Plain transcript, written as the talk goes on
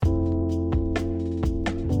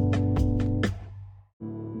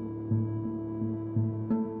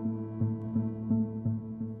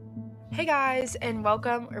Hey guys, and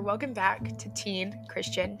welcome back to Teen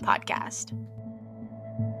Christian Podcast.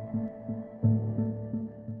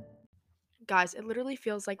 Guys, it literally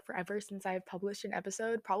feels like forever since I've published an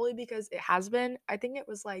episode, probably because it has been. I think it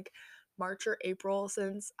was like March or April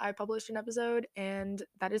since I published an episode, and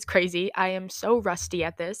that is crazy. I am so rusty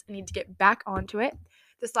at this. I need to get back onto it.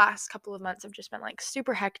 This last couple of months have just been like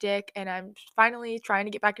super hectic, and I'm finally trying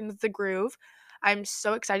to get back into the groove. I'm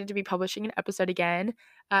so excited to be publishing an episode again.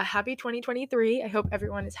 Happy 2023. I hope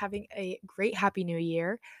everyone is having a great happy new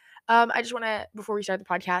year. I just want to, before we start the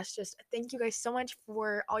podcast, just thank you guys so much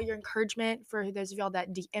for all your encouragement. For those of y'all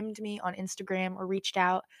that DM'd me on Instagram or reached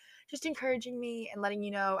out, just encouraging me and letting you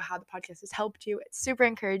know how the podcast has helped you. It's super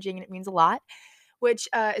encouraging and it means a lot, which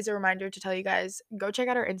is a reminder to tell you guys, go check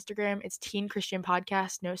out our Instagram. It's Teen Christian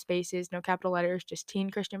Podcast, no spaces, no capital letters, just Teen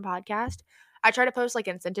Christian Podcast. I try to post like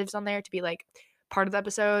incentives on there to be like part of the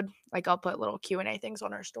episode. Like I'll put little Q&A things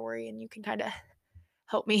on our story and you can kind of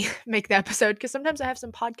help me make the episode, because sometimes I have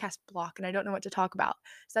some podcast block and I don't know what to talk about.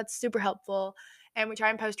 So that's super helpful. And we try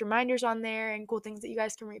and post reminders on there and cool things that you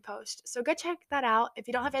guys can repost. So go check that out. If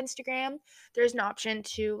you don't have Instagram, there's an option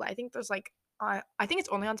to, I think there's like, I think it's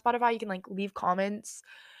only on Spotify. You can like leave comments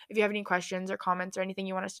if you have any questions or comments or anything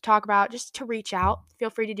you want us to talk about, just to reach out. Feel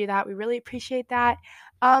free to do that. We really appreciate that.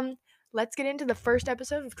 Let's get into the first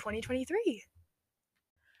episode of 2023.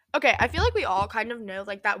 Okay, I feel like we all kind of know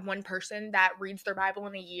like that one person that reads their Bible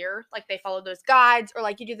in a year. Like they follow those guides, or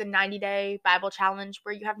like you do the 90-day Bible challenge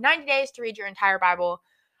where you have 90 days to read your entire Bible.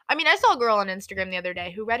 I mean, I saw a girl on Instagram the other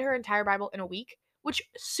day who read her entire Bible in a week, which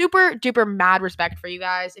super duper mad respect for you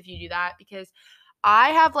guys if you do that, because I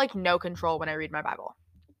have like no control when I read my Bible.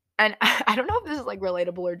 And I don't know if this is like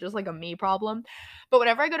relatable or just like a me problem, but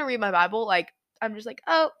whenever I go to read my Bible, like I'm just like,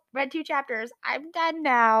 oh, read 2 chapters, I'm done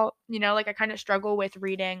now. Like I kind of struggle with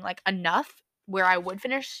reading like enough where I would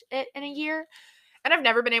finish it in a year. And I've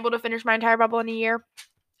never been able to finish my entire Bible in a year.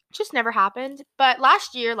 It just never happened. But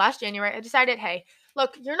last January, I decided, hey,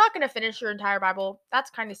 look, you're not going to finish your entire Bible. That's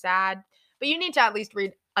kind of sad, but you need to at least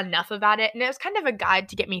read enough about it. And it was kind of a guide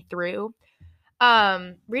to get me through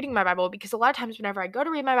reading my Bible, because a lot of times whenever I go to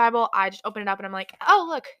read my Bible, I just open it up and I'm like, oh,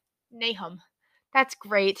 look, Nahum. That's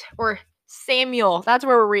great. Or Samuel. That's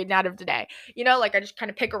where we're reading out of today. Like I just kind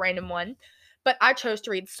of pick a random one. But I chose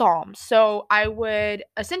to read Psalms. So I would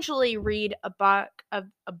essentially read a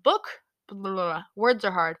book, words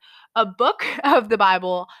are hard, a book of the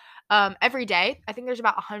Bible every day. I think there's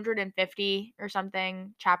about 150 or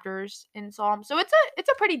something chapters in Psalms. So it's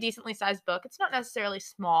a pretty decently sized book. It's not necessarily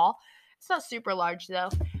small. It's not super large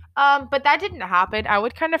though. But that didn't happen. I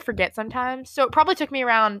would kind of forget sometimes. So it probably took me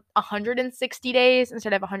around 160 days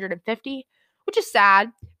instead of 150, which is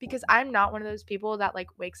sad because I'm not one of those people that like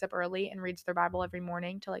wakes up early and reads their Bible every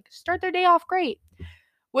morning to like start their day off great,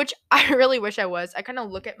 which I really wish I was. I kind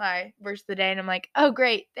of look at my verse of the day and I'm like, oh,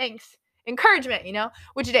 great, thanks. Encouragement,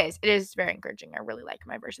 which it is. It is very encouraging. I really like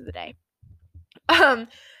my verse of the day.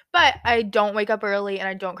 But I don't wake up early and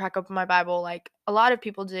I don't crack open my Bible like a lot of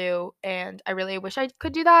people do, and I really wish I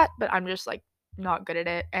could do that, but I'm just like not good at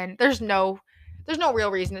it, and there's no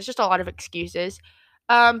real reason. It's just a lot of excuses.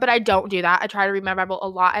 But I don't do that. I try to read my Bible a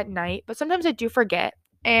lot at night, but sometimes I do forget.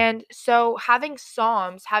 And so having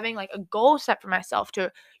Psalms, having like a goal set for myself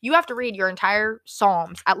you have to read your entire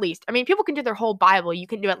Psalms at least. I mean, people can do their whole Bible. You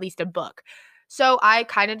can do at least a book. So I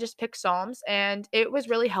kind of just picked Psalms and it was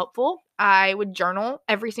really helpful. I would journal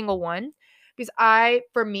every single one because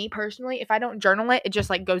for me personally, if I don't journal it, it just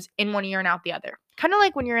like goes in one ear and out the other. Kind of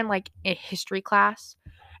like when you're in like a history class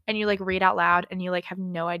and you like read out loud and you like have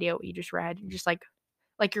no idea what you just read. You're just like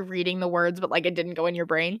you're reading the words, but like it didn't go in your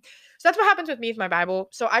brain. So that's what happens with me with my Bible.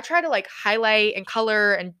 So I try to like highlight and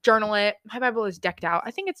color and journal it. My Bible is decked out.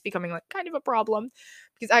 I think it's becoming like kind of a problem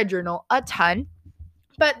because I journal a ton.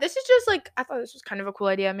 But this is just like, I thought this was kind of a cool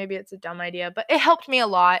idea. Maybe it's a dumb idea, but it helped me a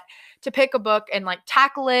lot to pick a book and like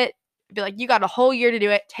tackle it. Be like, you got a whole year to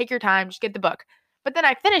do it. Take your time. Just get the book. But then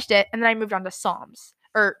I finished it and then I moved on to Psalms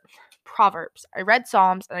or Proverbs. I read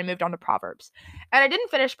Psalms and I moved on to Proverbs. And I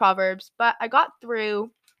didn't finish Proverbs, but I got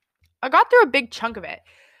through a big chunk of it.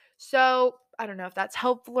 So I don't know if that's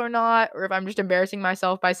helpful or not, or if I'm just embarrassing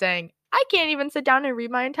myself by saying, I can't even sit down and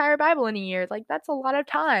read my entire Bible in a year. Like that's a lot of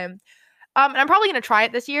time. And I'm probably going to try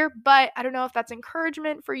it this year, but I don't know if that's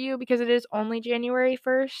encouragement for you because it is only January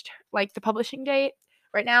 1st, like the publishing date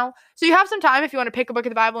right now. So you have some time if you want to pick a book of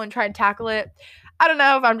the Bible and try and tackle it. I don't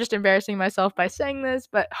know if I'm just embarrassing myself by saying this,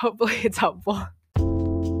 but hopefully it's helpful.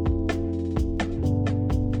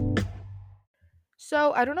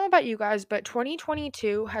 So, I don't know about you guys, but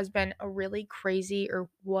 2022 has been a really crazy or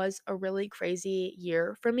was a really crazy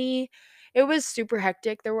year for me. It was super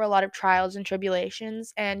hectic. There were a lot of trials and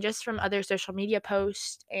tribulations, and just from other social media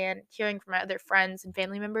posts and hearing from my other friends and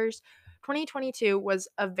family members, 2022 was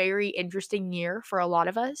a very interesting year for a lot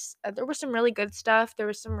of us. There was some really good stuff, there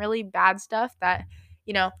was some really bad stuff that,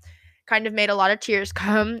 you know, kind of made a lot of tears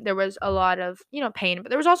come. There was a lot of, pain, but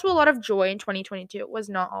there was also a lot of joy in 2022. It was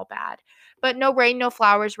not all bad. But no rain, no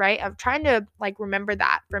flowers, right? I'm trying to like remember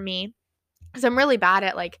that for me because I'm really bad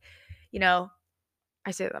at like, you know,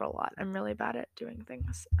 I say that a lot. I'm really bad at doing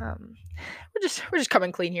things. We're just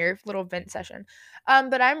coming clean here, little vent session.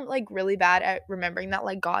 But I'm like really bad at remembering that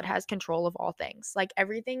like God has control of all things. Like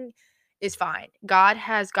everything is fine. God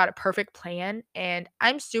has got a perfect plan, and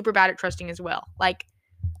I'm super bad at trusting as well. Like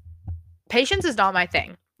patience is not my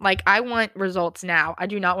thing. Like I want results now. I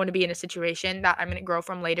do not want to be in a situation that I'm going to grow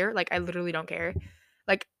from later. Like I literally don't care.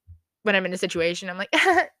 Like when I'm in a situation, I'm like,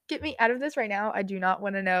 get me out of this right now. I do not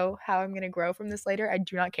want to know how I'm going to grow from this later. I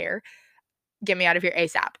do not care. Get me out of here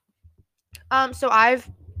ASAP. So I've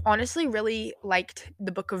honestly really liked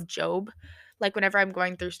the book of Job. Like whenever I'm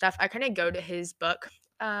going through stuff, I kind of go to his book.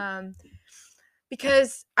 Um,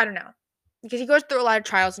 because I don't know. Because he goes through a lot of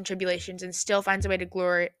trials and tribulations and still finds a way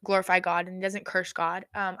to glorify God and doesn't curse God.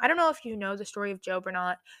 I don't know if you know the story of Job or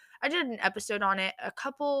not. I did an episode on it I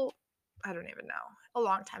don't even know, a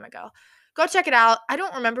long time ago. Go check it out. I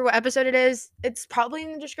don't remember what episode it is. It's probably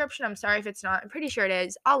in the description. I'm sorry if it's not. I'm pretty sure it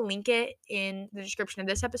is. I'll link it in the description of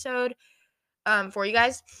this episode for you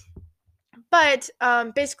guys. But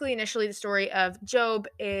basically, initially, the story of Job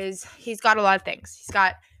is he's got a lot of things. He's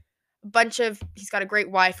got a great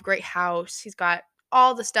wife, a great house. He's got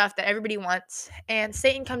all the stuff that everybody wants. And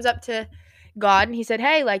Satan comes up to God and he said,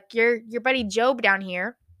 "Hey, like your buddy Job down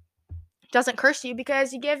here doesn't curse you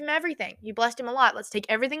because you gave him everything. You blessed him a lot. Let's take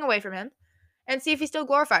everything away from him and see if he still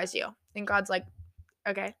glorifies you." And God's like,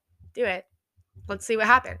 "Okay, do it. Let's see what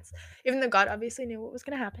happens." Even though God obviously knew what was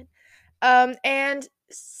going to happen. And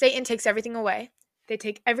Satan takes everything away. They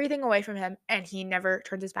take everything away from him, and he never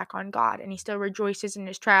turns his back on God, and he still rejoices in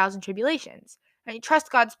his trials and tribulations. And he trusts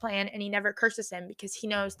God's plan, and he never curses him because he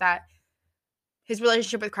knows that his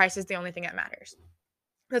relationship with Christ is the only thing that matters.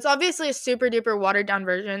 That's obviously a super duper watered down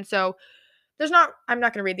version, so I'm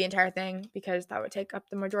not going to read the entire thing because that would take up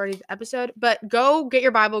the majority of the episode, but go get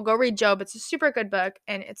your Bible, go read Job. It's a super good book,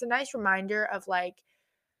 and it's a nice reminder of like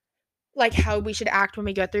how we should act when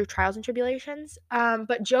we go through trials and tribulations.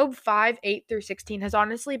 But Job 5:8 through 16 has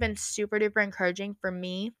honestly been super duper encouraging for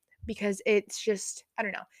me because it's just, I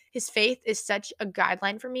don't know, his faith is such a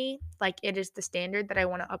guideline for me. Like it is the standard that I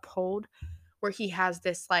want to uphold, where he has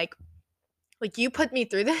this like you put me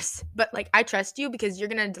through this, but like I trust you because you're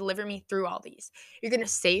gonna deliver me through all these. You're gonna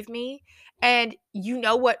save me, and you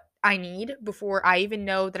know what I need before I even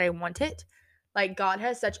know that I want it. Like God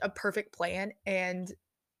has such a perfect plan, and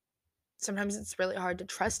sometimes it's really hard to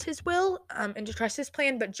trust his will and to trust his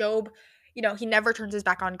plan. But Job, he never turns his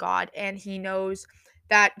back on God, and he knows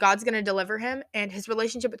that God's going to deliver him, and his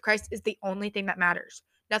relationship with Christ is the only thing that matters.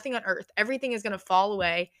 Nothing on earth. Everything is going to fall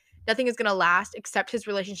away. Nothing is going to last except his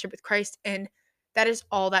relationship with Christ, and that is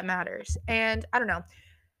all that matters. And I don't know.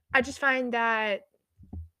 I just find that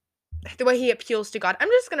the way he appeals to God, I'm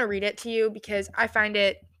just going to read it to you because I find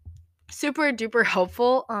it super duper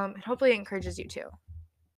helpful, and hopefully it encourages you too.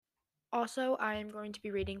 Also, I am going to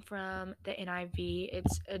be reading from the NIV.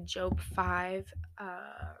 It's a Job 5,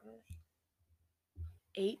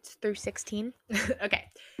 8 through 16.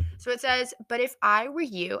 Okay, so it says, "But if I were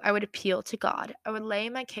you, I would appeal to God. I would lay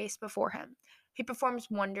my case before him. He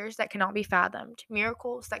performs wonders that cannot be fathomed,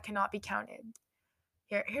 miracles that cannot be counted."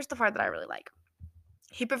 Here's the part that I really like.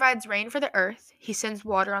 "He provides rain for the earth. He sends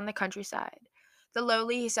water on the countryside. The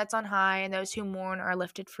lowly he sets on high, and those who mourn are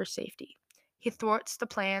lifted for safety. He thwarts the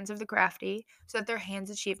plans of the crafty, so that their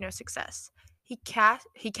hands achieve no success. He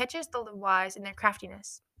catches the wise in their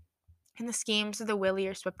craftiness, and the schemes of the wily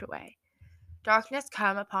are swept away. Darkness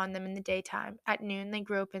come upon them in the daytime. At noon they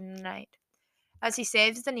grope in the night. As he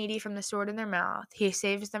saves the needy from the sword in their mouth, he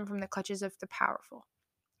saves them from the clutches of the powerful.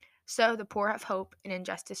 So the poor have hope, and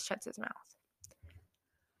injustice shuts his mouth."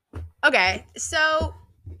 Okay, so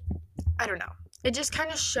I don't know. It just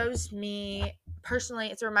kind of shows me personally,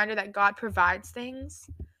 it's a reminder that God provides things.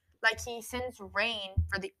 Like he sends rain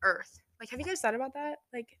for the earth. Like, have you guys thought about that?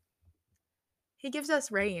 Like, he gives us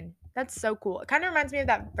rain. That's so cool. It kind of reminds me of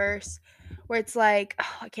that verse where it's like,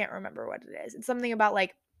 oh, I can't remember what it is. It's something about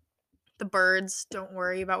like the birds don't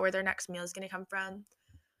worry about where their next meal is going to come from,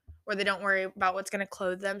 or they don't worry about what's going to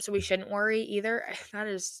clothe them. So we shouldn't worry either. That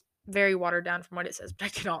is very watered down from what it says, but I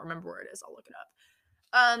cannot remember where it is. I'll look it up.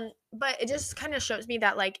 But it just kind of shows me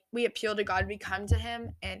that like we appeal to God, we come to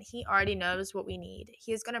him, and he already knows what we need.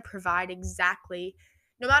 He is going to provide exactly,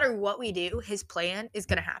 no matter what we do, his plan is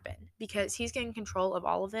going to happen because he's getting control of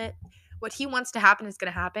all of it. What he wants to happen is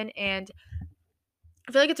going to happen. And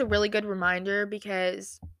I feel like it's a really good reminder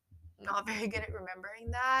because I'm not very good at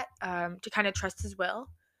remembering that, to kind of trust his will,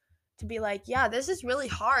 to be like, yeah, this is really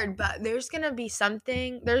hard, but there's going to be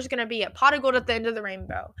something, there's going to be a pot of gold at the end of the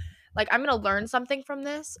rainbow. Like, I'm going to learn something from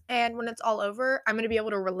this. And when it's all over, I'm going to be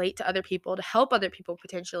able to relate to other people, to help other people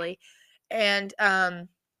potentially. And to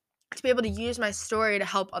be able to use my story to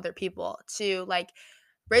help other people, to like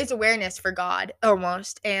raise awareness for God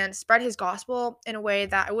almost and spread his gospel in a way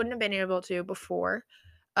that I wouldn't have been able to before,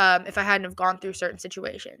 if I hadn't have gone through certain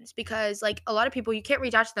situations. Because like a lot of people, you can't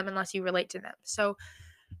reach out to them unless you relate to them. So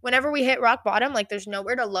whenever we hit rock bottom, like there's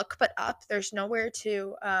nowhere to look but up. There's nowhere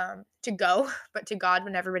to go but to God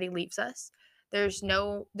when everybody leaves us. There's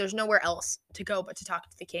nowhere else to go but to talk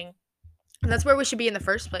to the King. And that's where we should be in the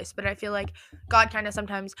first place. But I feel like God kind of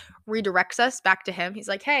sometimes redirects us back to him. He's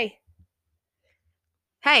like, hey,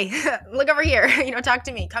 look over here, talk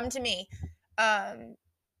to me, come to me. Um,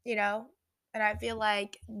 you know, and I feel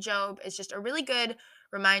like Job is just a really good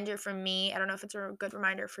reminder for me. I don't know if it's a good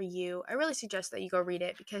reminder for you. I really suggest that you go read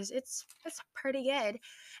it because it's pretty good.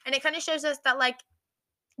 And it kind of shows us that like,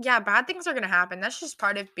 yeah, bad things are going to happen. That's just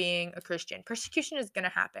part of being a Christian. Persecution is going to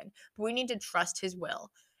happen. But we need to trust his will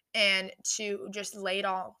and to just lay it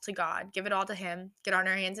all to God, give it all to him, get on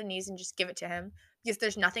our hands and knees and just give it to him because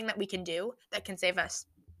there's nothing that we can do that can save us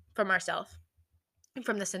from ourselves and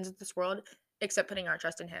from the sins of this world except putting our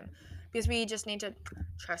trust in him because we just need to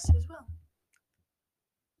trust his will.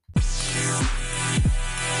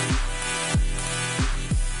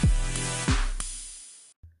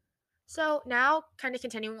 So now, kind of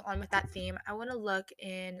continuing on with that theme, I want to look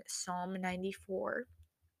in Psalm 94.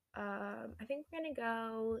 I think we're going to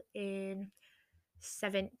go in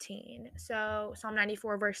 17. So Psalm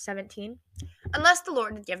 94, verse 17. Unless the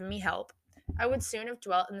Lord had given me help, I would soon have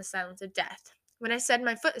dwelt in the silence of death. When I said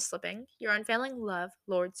my foot is slipping, your unfailing love,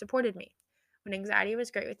 Lord, supported me. When anxiety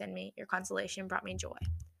was great within me, your consolation brought me joy.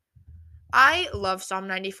 I love Psalm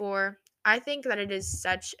 94. I think that it is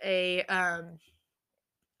such a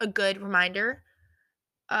good reminder.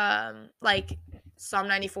 Like Psalm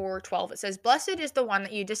 94:12, it says, "Blessed is the one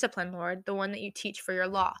that you discipline, Lord, the one that you teach for your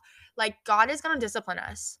law." Like God is going to discipline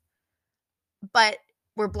us, but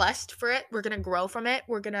we're blessed for it. We're going to grow from it.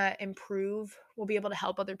 We're going to improve. We'll be able to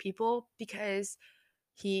help other people because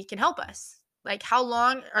he can help us. Like, how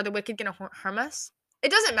long are the wicked going to harm us?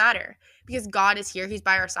 It doesn't matter because God is here. He's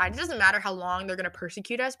by our side. It doesn't matter how long they're going to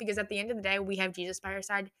persecute us because at the end of the day, we have Jesus by our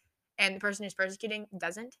side and the person who's persecuting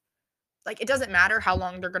doesn't. Like, it doesn't matter how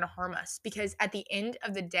long they're going to harm us because at the end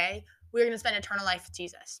of the day, we're going to spend eternal life with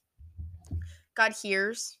Jesus. God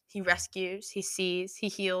hears, he rescues, he sees, he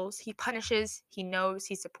heals, he punishes, he knows,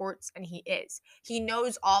 he supports, and he is. He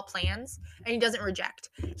knows all plans and he doesn't reject.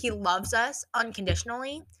 He loves us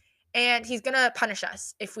unconditionally and he's going to punish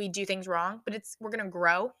us if we do things wrong, but we're going to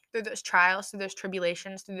grow through those trials, through those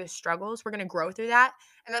tribulations, through those struggles. We're going to grow through that,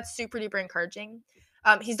 and that's super duper encouraging.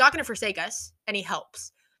 He's not going to forsake us, and he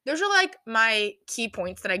helps. Those are like my key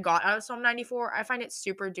points that I got out of Psalm 94. I find it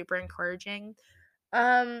super duper encouraging.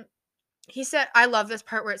 Um, he said, I love this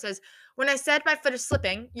part where it says, when I said my foot is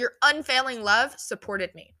slipping, your unfailing love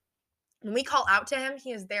supported me. When we call out to him,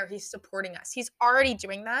 he is there. He's supporting us. He's already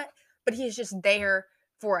doing that, but he's just there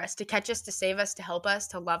for us to catch us, to save us, to help us,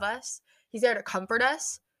 to love us. He's there to comfort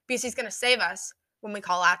us because he's going to save us when we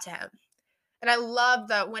call out to him. And I love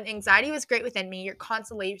that when anxiety was great within me, your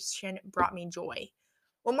consolation brought me joy.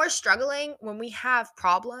 When we're struggling, when we have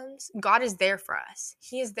problems, God is there for us.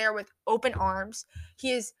 He is there with open arms.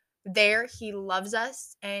 He is there. He loves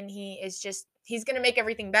us. And he's going to make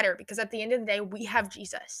everything better because at the end of the day, we have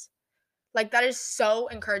Jesus. Like, that is so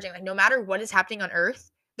encouraging. Like, no matter what is happening on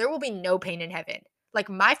earth, there will be no pain in heaven. Like,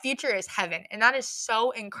 my future is heaven. And that is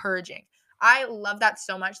so encouraging. I love that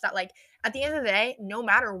so much that, like, at the end of the day, no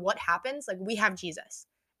matter what happens, like, we have Jesus.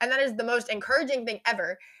 And that is the most encouraging thing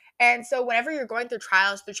ever. And so whenever you're going through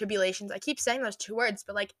trials, through tribulations, I keep saying those two words,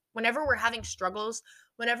 but like whenever we're having struggles,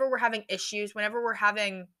 whenever we're having issues, whenever we're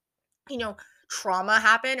having, trauma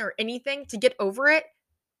happen or anything to get over it,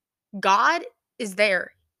 God is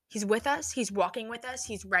there. He's with us. He's walking with us.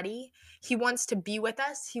 He's ready. He wants to be with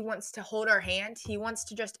us. He wants to hold our hand. He wants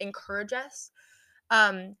to just encourage us.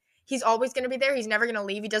 He's always going to be there. He's never going to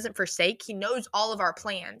leave. He doesn't forsake. He knows all of our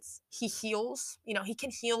plans. He heals. He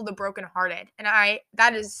can heal the brokenhearted. And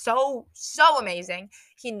that is so, so amazing.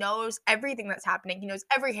 He knows everything that's happening. He knows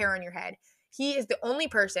every hair on your head. He is the only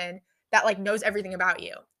person that like knows everything about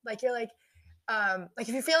you. Like you're like if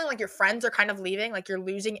you're feeling like your friends are kind of leaving, like you're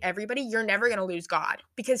losing everybody, you're never going to lose God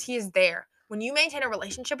because he is there. When you maintain a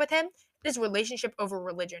relationship with him, it is relationship over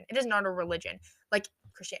religion. It is not a religion. Like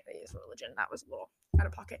Christianity is a religion. That was a little out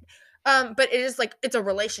of pocket. But it is like it's a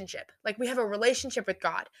relationship. Like we have a relationship with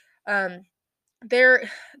God. Um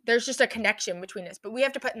there's just a connection between us, but we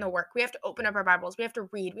have to put in the work. We have to open up our Bibles. We have to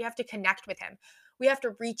read. We have to connect with him. We have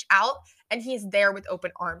to reach out, and he is there with open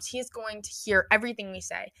arms. He is going to hear everything we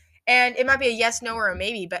say. And it might be a yes, no, or a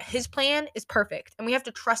maybe, but his plan is perfect, and we have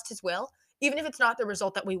to trust his will. Even if it's not the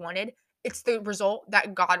result that we wanted, it's the result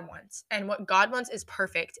that God wants. And what God wants is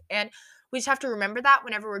perfect. And we just have to remember that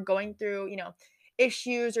whenever we're going through,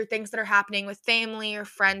 issues or things that are happening with family or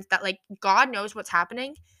friends, that like God knows what's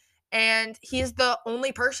happening, and he's the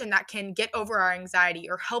only person that can get over our anxiety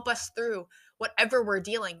or help us through whatever we're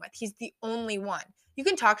dealing with. He's the only one. You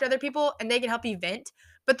can talk to other people and they can help you vent,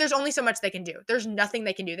 but there's only so much they can do. There's nothing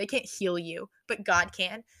they can do. They can't heal you, but God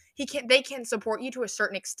can. They can support you to a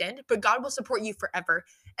certain extent, but God will support you forever.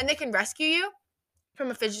 And they can rescue you from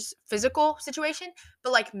a physical situation,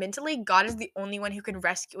 but like mentally, God is the only one who can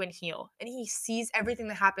rescue and heal. And he sees everything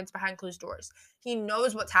that happens behind closed doors. He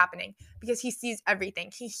knows what's happening because he sees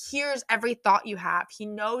everything. He hears every thought you have. He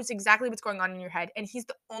knows exactly what's going on in your head, and he's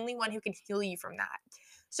the only one who can heal you from that.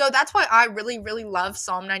 So that's why I really, really love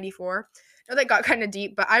Psalm 94. I know that got kind of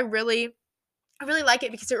deep, but I really like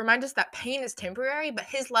it because it reminds us that pain is temporary, but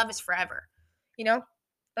his love is forever. You know,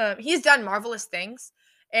 he's done marvelous things,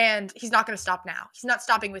 and he's not going to stop now. He's not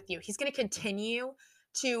stopping with you. He's going to continue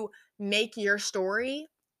to make your story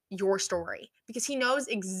because he knows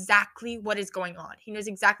exactly what is going on. He knows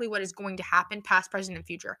exactly what is going to happen, past, present, and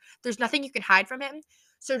future. There's nothing you can hide from him.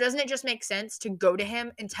 So doesn't it just make sense to go to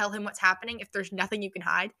him and tell him what's happening if there's nothing you can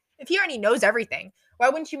hide? If he already knows everything, why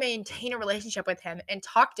wouldn't you maintain a relationship with him and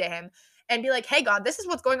talk to him and be like, hey, God, this is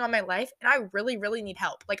what's going on in my life, and I really, really need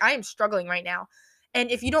help. Like, I am struggling right now. And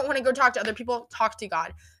if you don't want to go talk to other people, talk to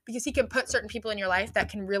God because he can put certain people in your life that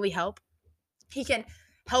can really help. He can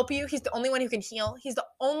help you. He's the only one who can heal. He's the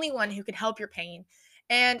only one who can help your pain.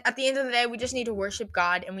 And at the end of the day, we just need to worship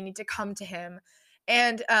God and we need to come to him.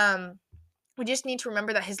 And we just need to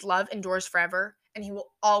remember that his love endures forever and he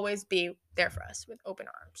will always be there for us with open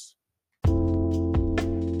arms.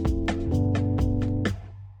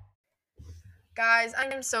 Guys,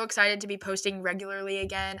 I'm so excited to be posting regularly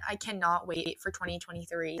again. I cannot wait for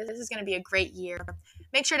 2023. This is going to be a great year.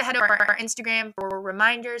 Make sure to head over to our Instagram for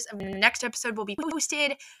reminders of when the next episode will be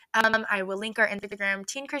posted. I will link our Instagram,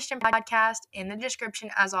 Teen Christian Podcast, in the description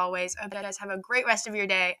as always. I hope you guys have a great rest of your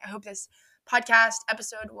day. I hope this podcast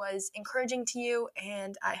episode was encouraging to you,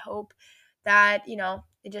 and I hope that,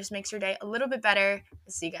 it just makes your day a little bit better.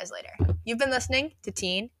 See you guys later. You've been listening to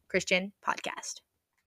Teen Christian Podcast.